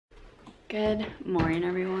Good morning,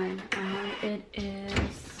 everyone. It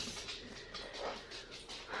is,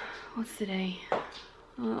 what's today?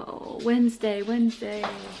 Oh, Wednesday.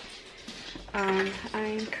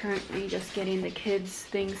 I'm currently just getting the kids'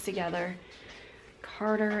 things together.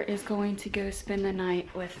 Carter is going to go spend the night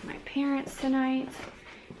with my parents tonight.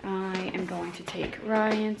 I am going to take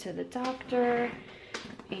Ryan to the doctor,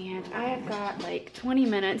 and I have got like 20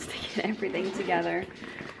 minutes to get everything together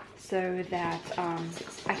so that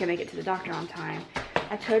I can make it to the doctor on time.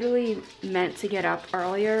 I totally meant to get up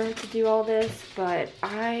earlier to do all this, but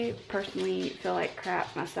I personally feel like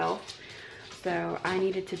crap myself. So I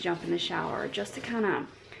needed to jump in the shower just to kind of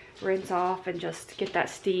rinse off and just get that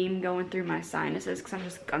steam going through my sinuses because I'm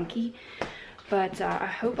just gunky. But I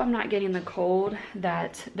hope I'm not getting the cold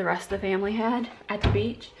that the rest of the family had at the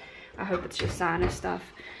beach. I hope it's just sinus stuff.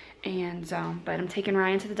 And but I'm taking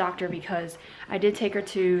Ryan to the doctor because I did take her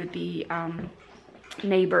to the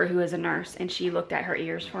neighbor who is a nurse, and she looked at her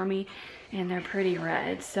ears for me, and they're pretty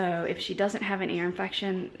red. So if she doesn't have an ear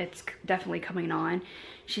infection, it's definitely coming on.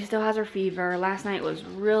 She still has her fever. Last night was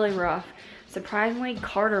really rough. Surprisingly,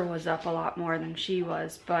 Carter was up a lot more than she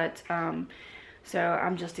was, but so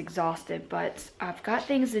I'm just exhausted. But I've got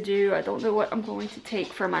things to do. I don't know what I'm going to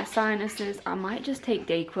take for my sinuses. I might just take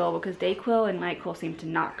Dayquil because Dayquil and NyQuil seem to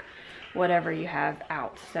knock whatever you have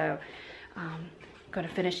out. So gonna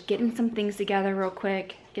finish getting some things together real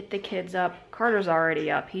quick, get the kids up. Carter's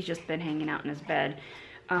already up. He's just been hanging out in his bed.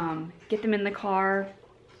 Get them in the car,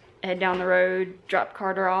 head down the road, drop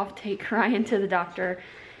Carter off, take Ryan to the doctor,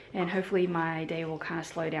 and hopefully my day will kind of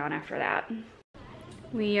slow down after that.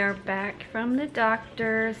 We are back from the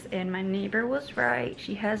doctor's, and my neighbor was right.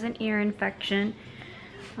 She has an ear infection.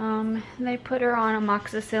 They put her on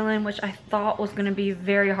amoxicillin, which I thought was going to be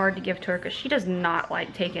very hard to give to her because she does not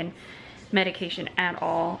like taking medication at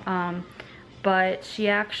all. But she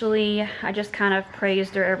actually, I just kind of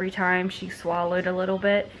praised her every time she swallowed a little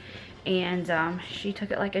bit, and she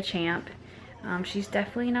took it like a champ. She's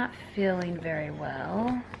definitely not feeling very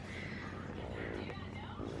well.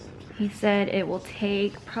 He said it will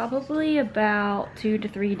take probably about 2 to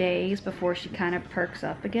 3 days before she kind of perks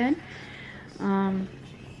up again.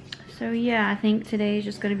 So yeah, I think today is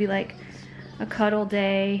just going to be like a cuddle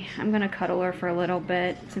day. I'm going to cuddle her for a little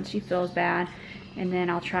bit since she feels bad, and then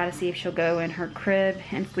I'll try to see if she'll go in her crib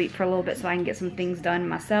and sleep for a little bit so I can get some things done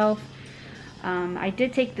myself. I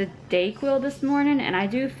did take the Dayquil this morning, and I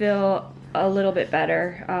do feel a little bit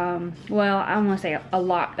better. Well, I want to say a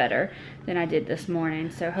lot better than I did this morning.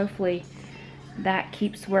 So hopefully that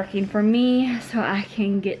keeps working for me so I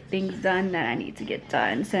can get things done that I need to get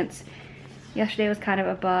done. Since yesterday was kind of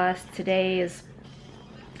a bust, today is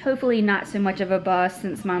hopefully not so much of a bust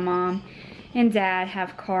since my mom and dad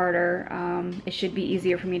have Carter. It should be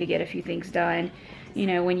easier for me to get a few things done. You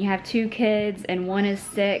know, when you have 2 kids and one is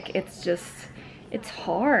sick, it's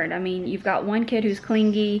hard. I mean, you've got one kid who's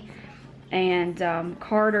clingy, and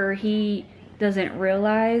Carter, he doesn't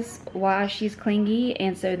realize why she's clingy,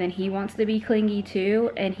 and so then he wants to be clingy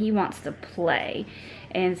too, and he wants to play.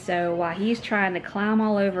 And so while he's trying to climb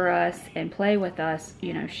all over us and play with us,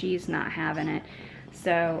 you know, she's not having it.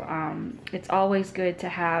 So it's always good to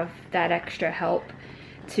have that extra help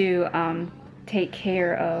to take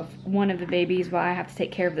care of one of the babies while I have to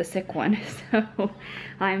take care of the sick one. So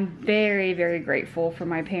I'm very, very grateful for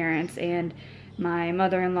my parents and my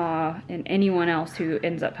mother-in-law and anyone else who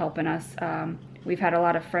ends up helping us. We've had a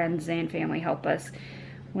lot of friends and family help us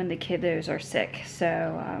when the kiddos are sick.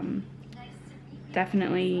 So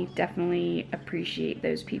definitely appreciate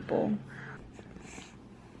those people.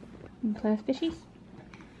 You play with fishies?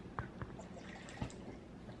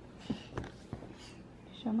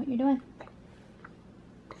 Show them what you're doing.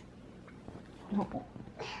 Oh.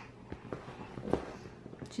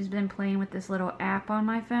 She's been playing with this little app on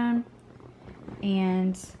my phone,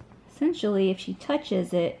 and essentially if she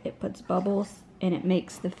touches it, it puts bubbles and it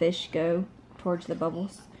makes the fish go towards the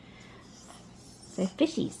bubbles. Say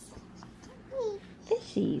fishies.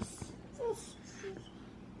 Fishies.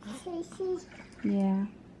 Yeah.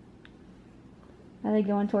 Are they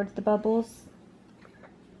going towards the bubbles?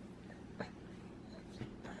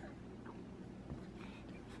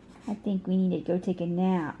 I think we need to go take a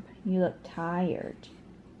nap. You look tired.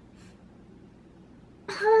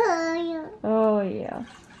 Oh yeah.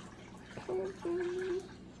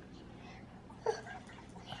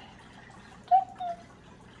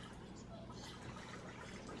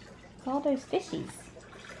 All those fishies.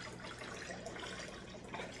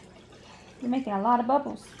 You're making a lot of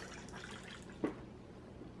bubbles.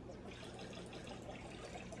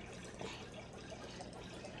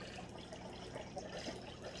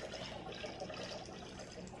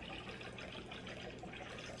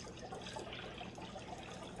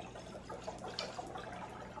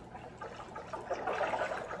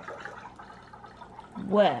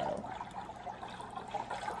 Whoa.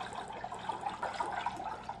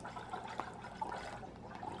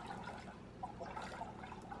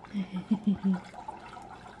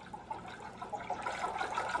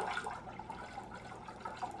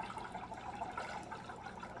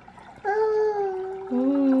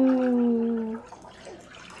 Ooh.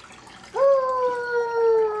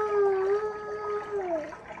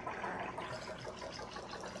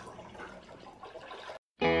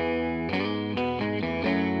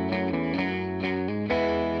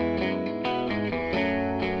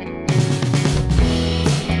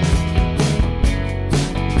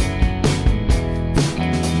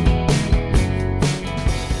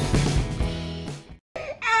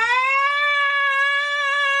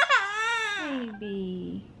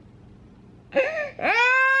 Baby.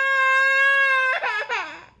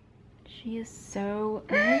 She is so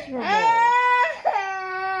miserable.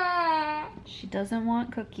 She doesn't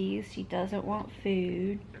want cookies. She doesn't want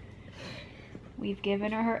food. We've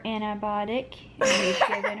given her her antibiotic, and we've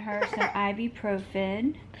given her some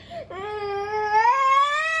ibuprofen.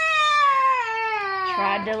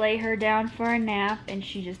 Tried to lay her down for a nap, and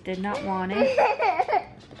she just did not want it.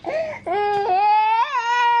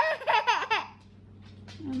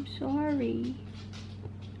 I'm sorry.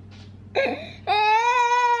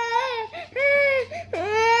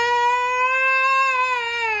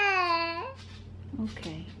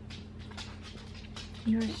 Okay.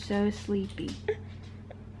 You're so sleepy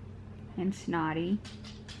and snotty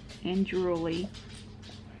and drooly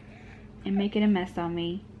and making a mess on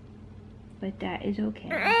me, but that is okay.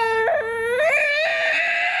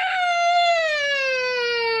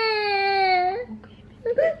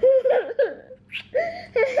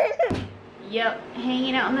 Yep,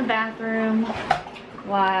 hanging out in the bathroom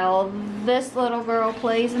while this little girl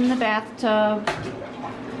plays in the bathtub.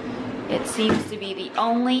 It seems to be the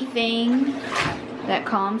only thing that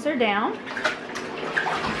calms her down.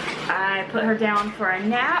 I put her down for a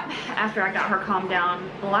nap after I got her calmed down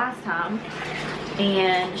the last time,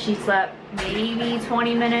 and she slept maybe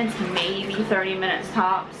 20 minutes, maybe 30 minutes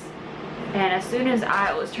tops. And as soon as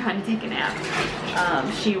I was trying to take a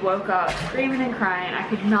nap, she woke up screaming and crying. I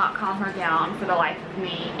could not calm her down for the life of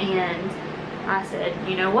me. And I said,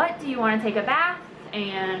 you know what, do you want to take a bath?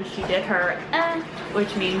 And she did her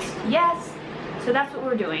which means yes. So that's what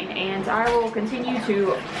we're doing. And I will continue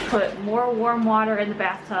to put more warm water in the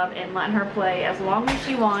bathtub and let her play as long as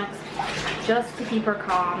she wants, just to keep her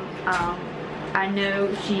calm. I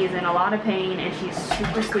know she is in a lot of pain and she's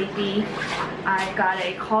super sleepy. I got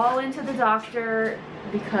a call into the doctor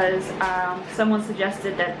because someone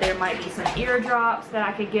suggested that there might be some ear drops that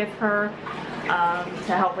I could give her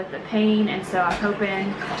to help with the pain, and so I'm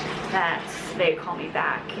hoping that they call me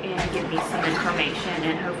back and give me some information,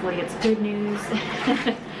 and hopefully it's good news.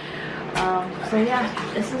 So yeah,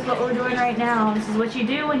 this is what we're doing right now. This is what you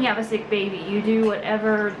do when you have a sick baby. You do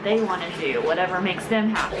whatever they want to do, whatever makes them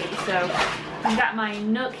happy. So I've got my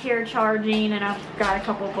Nook here charging, and I've got a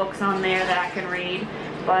couple books on there that I can read.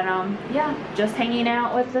 But yeah, just hanging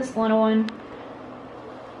out with this little one.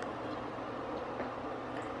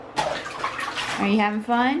 Are you having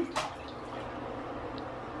fun?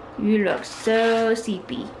 You look so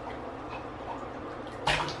sleepy.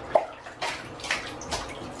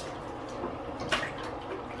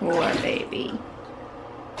 Poor baby.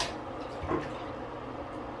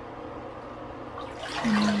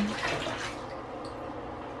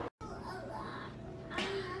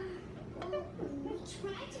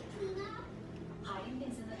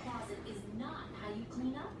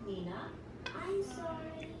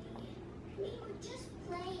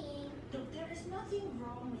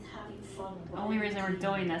 The only reason we're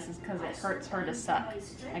doing this is because it hurts her to suck,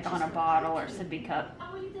 like on a bottle or sippy cup.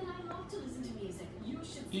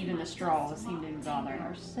 Even the straws seem to be bothering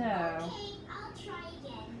her, so... Okay, I'll try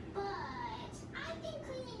again, but I think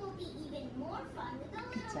cleaning will be even more fun with a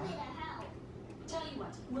little bit of help. Tell you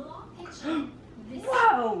what, we'll all pitch in this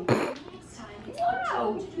Whoa! next time it's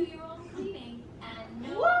up to you to do your own cleaning and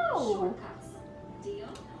no shortcuts. Deal?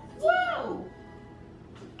 Whoa!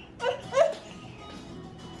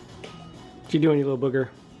 What you doing, you little booger?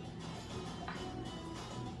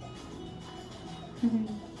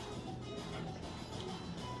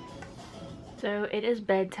 So it is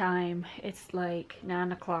bedtime. It's like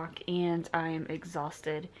 9 o'clock and I am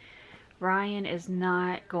exhausted. Ryan is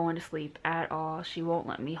not going to sleep at all. She won't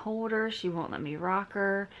let me hold her. She won't let me rock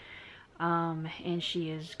her. And she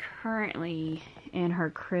is currently in her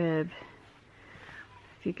crib.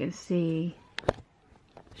 If you can see,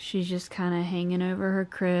 she's just kind of hanging over her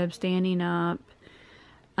crib, standing up.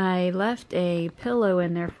 I left a pillow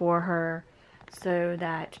in there for her so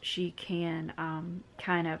that she can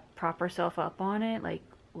kind of prop herself up on it, like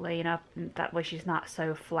laying up, and that way she's not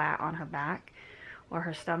so flat on her back or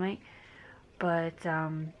her stomach. But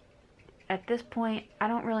at this point, I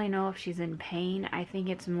don't really know if she's in pain. I think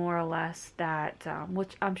it's more or less that,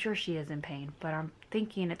 which I'm sure she is in pain, but I'm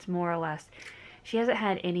thinking it's more or less she hasn't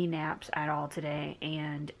had any naps at all today,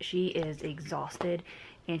 and she is exhausted,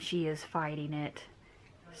 and she is fighting it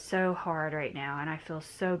so hard right now, and I feel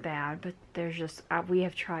so bad. But there's just, we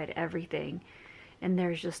have tried everything, and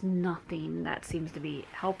there's just nothing that seems to be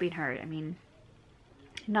helping her. I mean,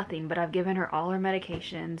 nothing. But I've given her all her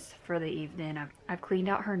medications for the evening. I've cleaned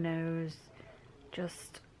out her nose,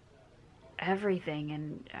 just everything,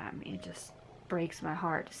 and it just breaks my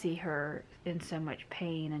heart to see her in so much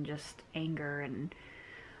pain and just anger. And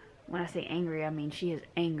when I say angry, I mean she is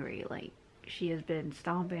angry. Like, she has been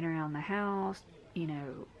stomping around the house, you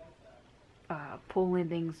know, pulling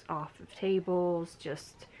things off of tables,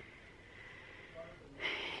 just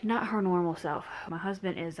not her normal self. My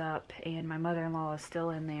husband is up and my mother-in-law is still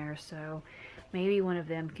in there, so maybe one of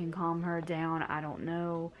them can calm her down. I don't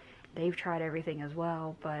know. They've tried everything as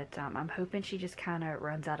well, but I'm hoping she just kind of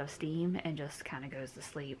runs out of steam and just kind of goes to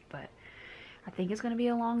sleep. But I think it's going to be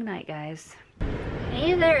a long night, guys.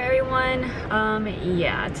 Hey there, everyone.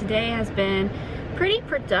 Yeah, today has been pretty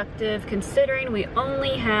productive considering we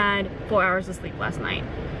only had 4 hours of sleep last night.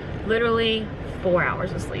 Literally 4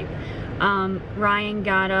 hours of sleep. Ryan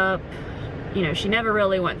got up, you know, she never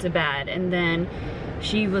really went to bed, and then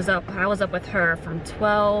she was up, I was up with her from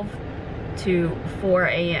 12 to 4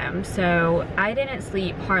 a.m. so I didn't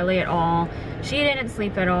sleep hardly at all. She didn't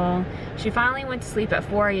sleep at all. She finally went to sleep at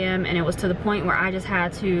 4 a.m. and it was to the point where I just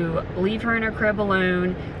had to leave her in her crib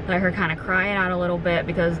alone, let her kind of cry it out a little bit,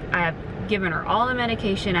 because I have given her all the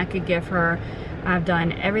medication I could give her. I've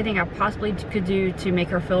done everything I possibly could do to make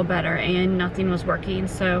her feel better, and nothing was working.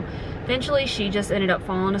 So eventually she just ended up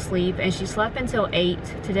falling asleep, and she slept until 8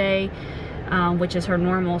 today, which is her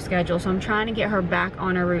normal schedule. So I'm trying to get her back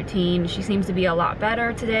on her routine. She seems to be a lot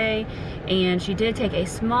better today, and she did take a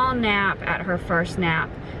small nap at her first nap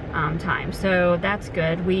time, so that's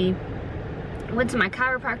good. We went to my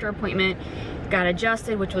chiropractor appointment, got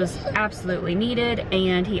adjusted, which was absolutely needed,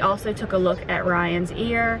 and he also took a look at Ryan's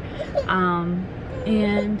ear,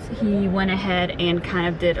 and he went ahead and kind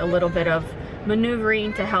of did a little bit of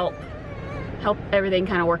maneuvering to help everything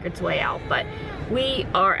kind of work its way out. But we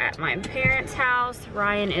are at my parents' house.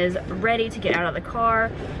 Ryan is ready to get out of the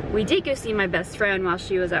car. We did go see my best friend while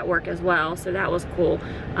she was at work as well, so that was cool.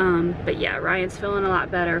 But yeah, Ryan's feeling a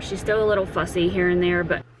lot better. She's still a little fussy here and there,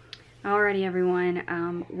 but alrighty,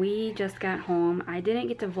 everyone. We just got home. I didn't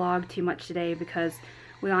get to vlog too much today because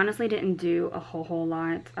we honestly didn't do a whole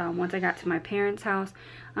lot. Once I got to my parents' house,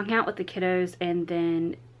 I hung out with the kiddos, and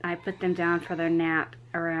then I put them down for their nap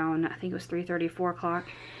around, I think it was 3:30, 4 o'clock.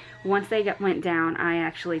 Once they went down, I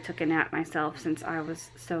actually took a nap myself since I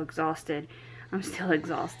was so exhausted. I'm still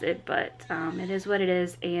exhausted, but it is what it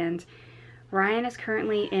is. And Ryan is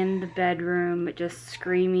currently in the bedroom just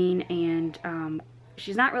screaming, and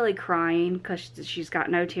she's not really crying because she's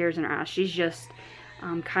got no tears in her eyes. She's just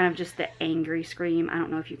kind of just the angry scream. I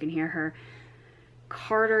don't know if you can hear her.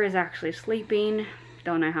 Carter is actually sleeping.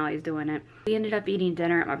 Don't know how he's doing it. We ended up eating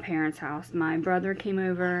dinner at my parents' house. My brother came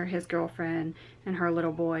over, his girlfriend, and her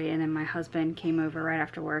little boy, and then my husband came over right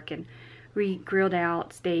after work, and we grilled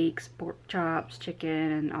out steaks, pork chops, chicken,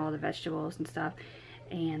 and all the vegetables and stuff.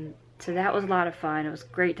 And so that was a lot of fun. It was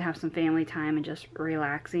great to have some family time and just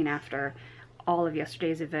relaxing after all of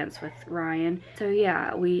yesterday's events with Ryan. So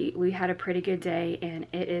yeah, we had a pretty good day, and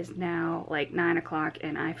it is now like 9 o'clock,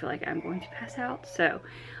 and I feel like I'm going to pass out. So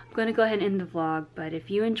I'm going to go ahead and end the vlog, but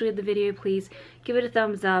if you enjoyed the video, please give it a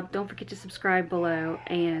thumbs up. Don't forget to subscribe below,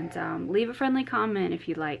 and leave a friendly comment if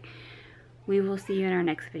you'd like. We will see you in our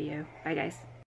next video. Bye, guys.